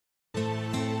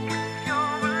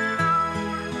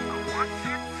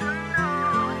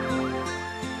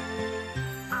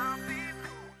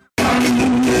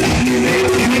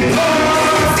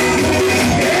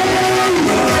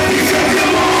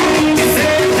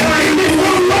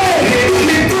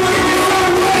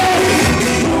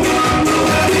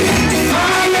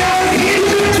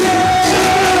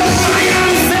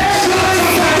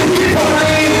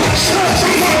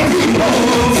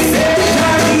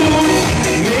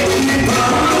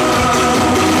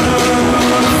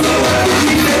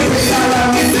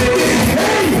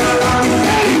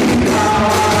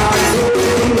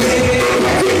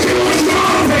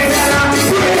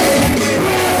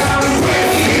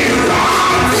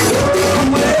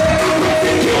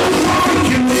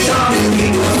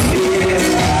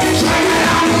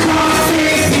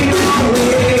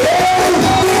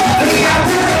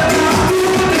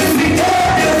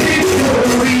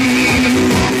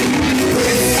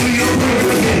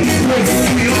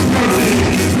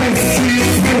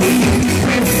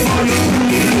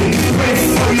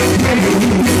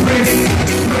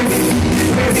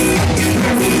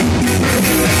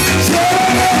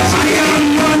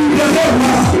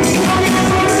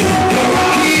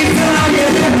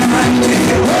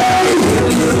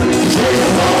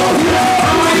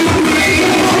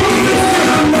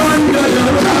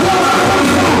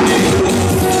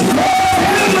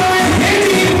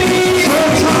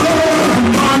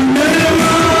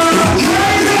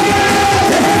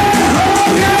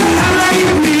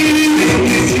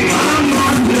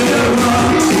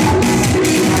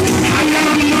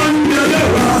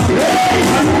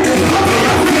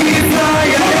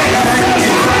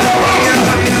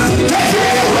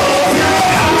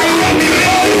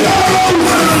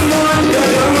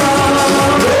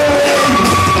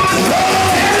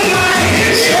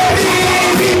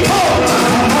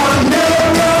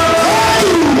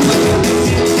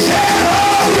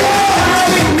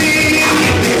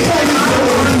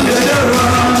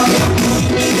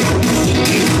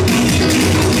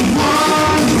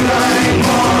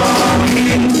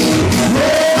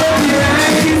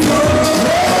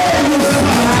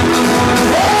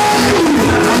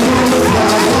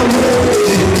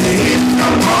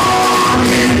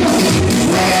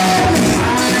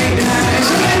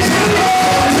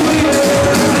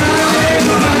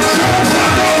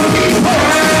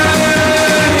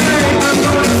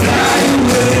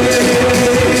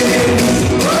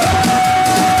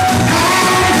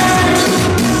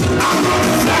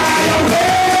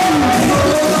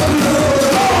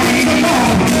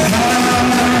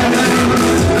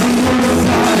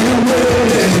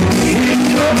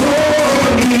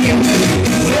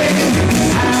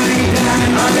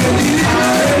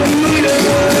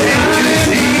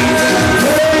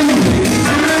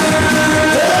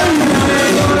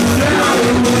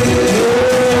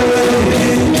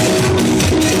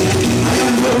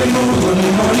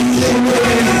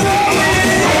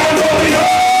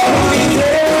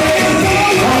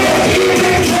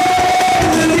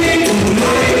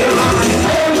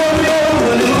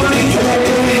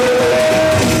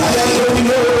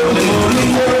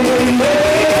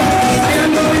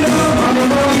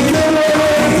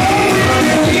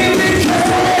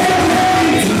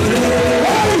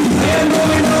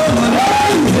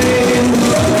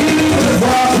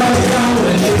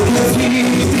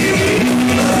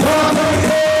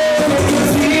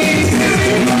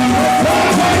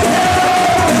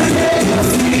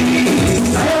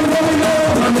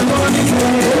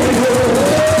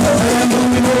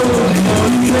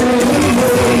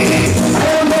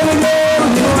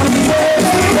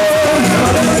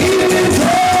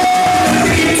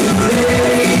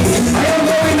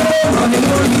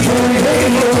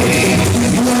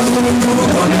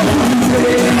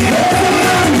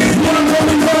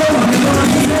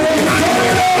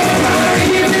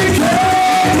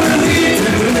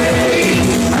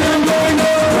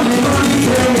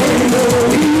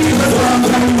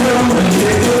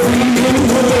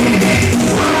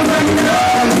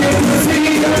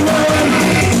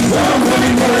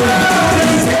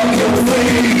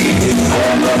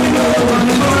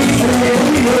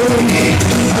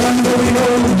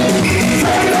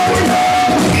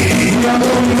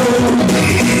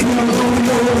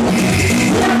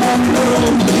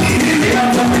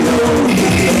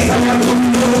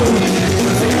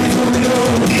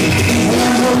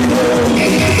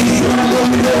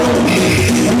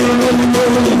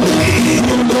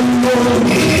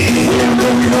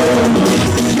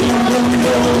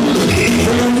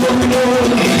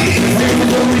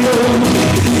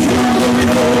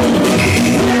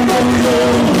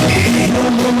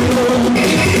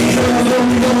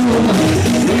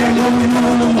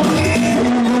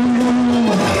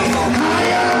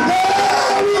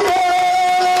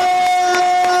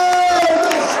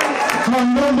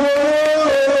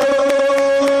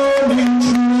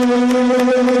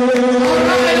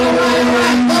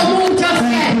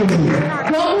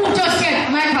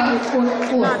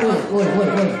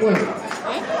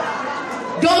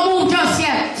Don't move just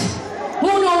yet. Who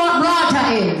know what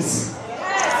brata is?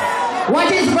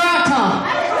 What is brata?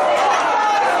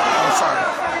 I'm sorry.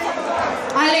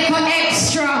 A little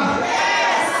extra.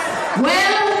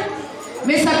 Well,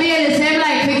 Mr. Bailey said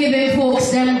like to give him folks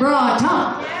them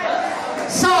brata.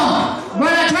 So,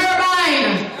 Brother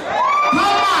Turbine,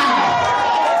 come on.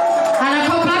 And a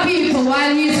couple of people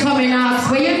while he's coming ask,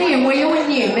 where your name, where your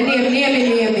name? My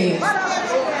name.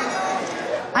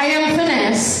 I am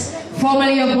Finesse,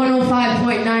 formerly of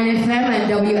 105.9 FM and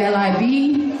WLIB,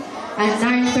 at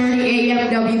 9:30 AM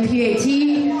WPAT.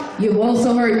 You've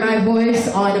also heard my voice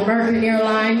on American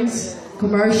Airlines,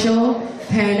 Commercial,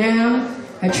 Pan Am,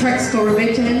 Trexco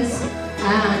Remittance,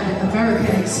 and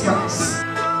American Express.